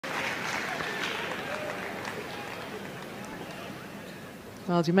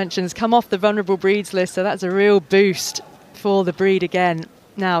Well, as you mentioned, has come off the vulnerable breeds list, so that's a real boost for the breed again.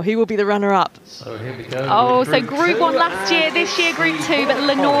 Now, who will be the runner-up? So here we go. Oh, so Group 1 last year, this year Group 2, but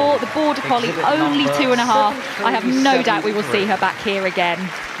Lenore, the Border Collie, only 2.5. I have no doubt we will see her back here again.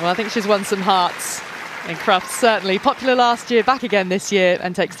 Well, I think she's won some hearts in Crufts, certainly. Popular last year, back again this year,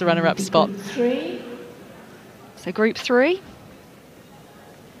 and takes the runner-up spot. So Group 3.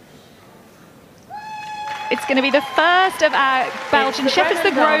 It's going to be the first of our Belgian Shepherds,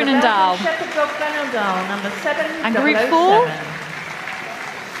 the Groenendaal. And Group 4.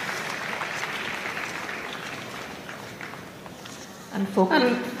 And for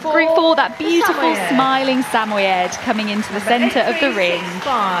Group 4, that beautiful smiling Samoyed coming into the centre of the ring.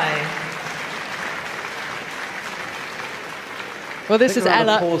 Well, this is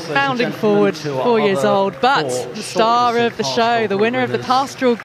Ella bounding forward, 4 years old, but the star of the show, the winner of the Pastoral